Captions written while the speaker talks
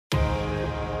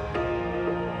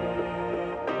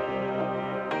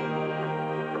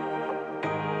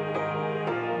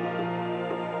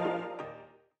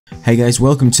Hey guys,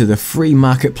 welcome to the free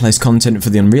marketplace content for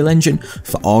the Unreal Engine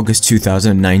for August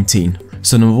 2019.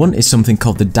 So number one is something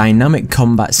called the Dynamic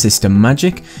Combat System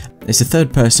Magic. It's a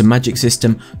third-person magic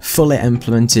system fully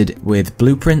implemented with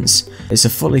blueprints. It's a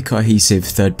fully cohesive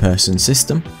third-person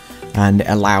system and it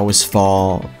allows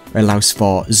for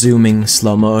zooming,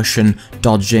 slow motion,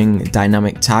 dodging,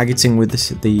 dynamic targeting with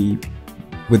the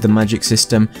magic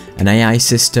system, an AI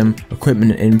system,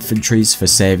 equipment and inventories for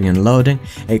saving and loading.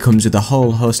 It comes with a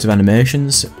whole host of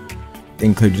animations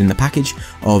included in the package,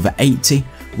 over 80,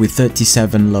 with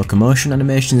 37 locomotion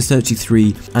animations,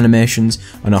 33 animations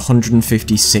and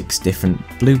 156 different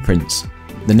blueprints.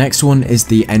 The next one is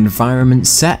the environment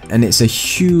set, and it's a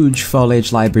huge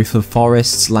foliage library for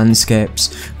forests,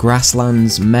 landscapes,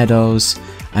 grasslands, meadows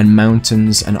and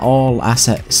mountains, and all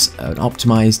assets are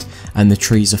optimized and the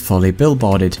trees are fully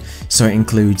billboarded. So it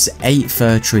includes 8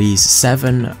 fir trees,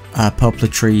 7 poplar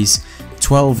trees,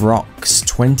 12 rocks,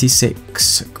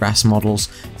 26 grass models,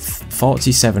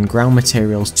 47 ground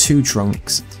materials, 2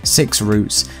 trunks, 6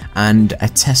 roots and a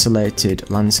tessellated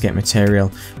landscape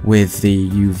material with the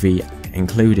UV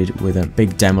included, with a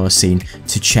big demo scene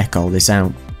to check all this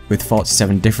out, with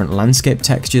 47 different landscape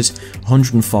textures,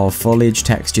 104 foliage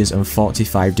textures and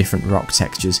 45 different rock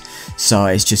textures. So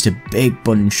it's just a big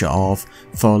bunch of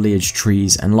foliage,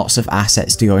 trees and lots of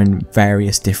assets to go in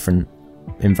various different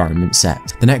environment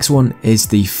sets. The next one is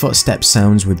the footstep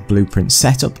sounds with blueprint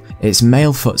setup. It's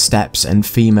male footsteps and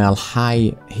female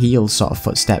high heel sort of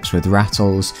footsteps with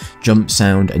rattles, jump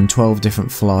sound and 12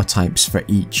 different floor types for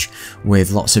each, with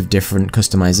lots of different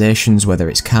customizations, whether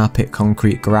it's carpet,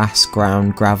 concrete, grass,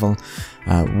 ground, gravel,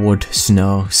 wood,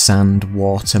 snow, sand,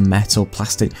 water, metal,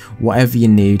 plastic, whatever you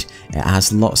need. It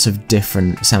has lots of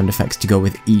different sound effects to go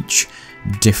with each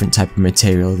different type of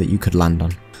material that you could land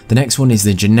on. The next one is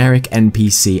the generic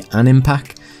NPC anim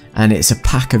pack, and it's a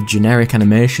pack of generic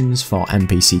animations for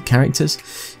NPC characters.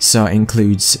 So it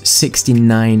includes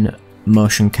 69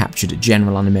 motion captured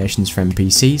general animations for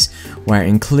NPCs, where it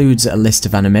includes a list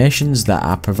of animations that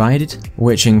are provided,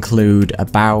 which include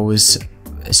bows,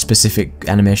 specific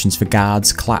animations for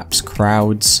guards, claps,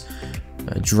 crowds,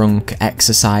 drunk,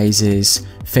 exercises,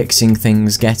 fixing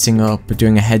things, getting up,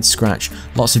 doing a head scratch,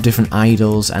 lots of different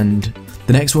idols. And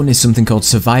the next one is something called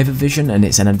Survivor Vision, and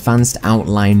it's an advanced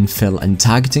outline, fill and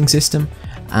targeting system.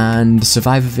 And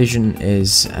Survivor Vision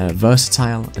is a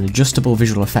versatile and adjustable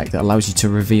visual effect that allows you to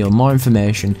reveal more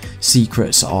information,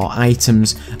 secrets or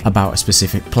items about a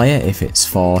specific player if it's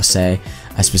for, say,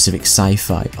 a specific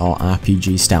sci-fi or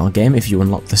RPG style game. If you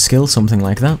unlock the skill, something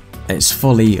like that. It's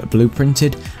fully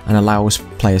blueprinted and allows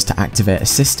players to activate a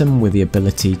system with the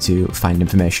ability to find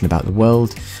information about the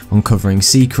world, uncovering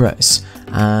secrets,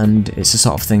 and it's the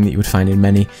sort of thing that you would find in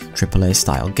many AAA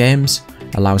style games.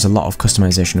 Allows a lot of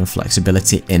customization and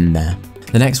flexibility in there.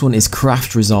 The next one is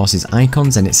Craft Resources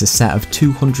Icons, and it's a set of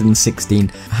 216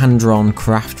 hand-drawn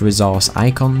craft resource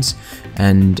icons,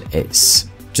 and it's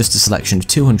just a selection of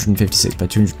 256 by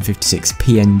 256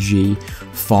 PNG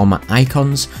format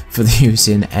icons for the use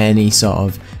in any sort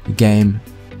of game,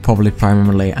 probably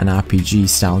primarily an RPG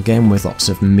style game with lots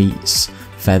of meats,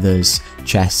 feathers,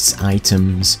 chests,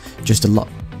 items, just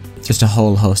a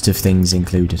whole host of things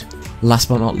included. Last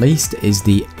but not least is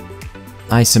the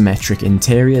Isometric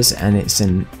Interiors, and it's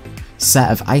a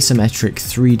set of isometric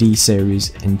 3D series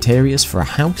interiors for a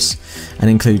house, and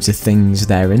includes the things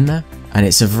there in there. And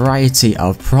it's a variety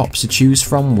of props to choose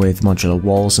from with modular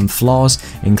walls and floors,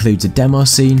 includes a demo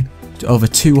scene, over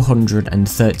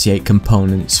 238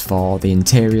 components for the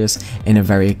interiors in a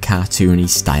very cartoony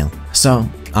style. So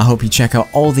I hope you check out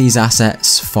all these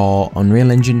assets for Unreal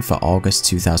Engine for August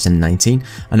 2019,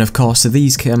 and of course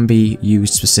these can be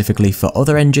used specifically for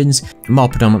other engines, more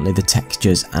predominantly the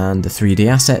textures and the 3D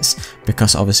assets,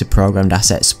 because obviously programmed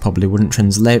assets probably wouldn't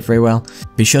translate very well.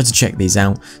 Be sure to check these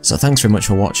out. So thanks very much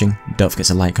for watching, don't forget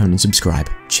to like, comment and subscribe.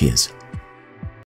 Cheers.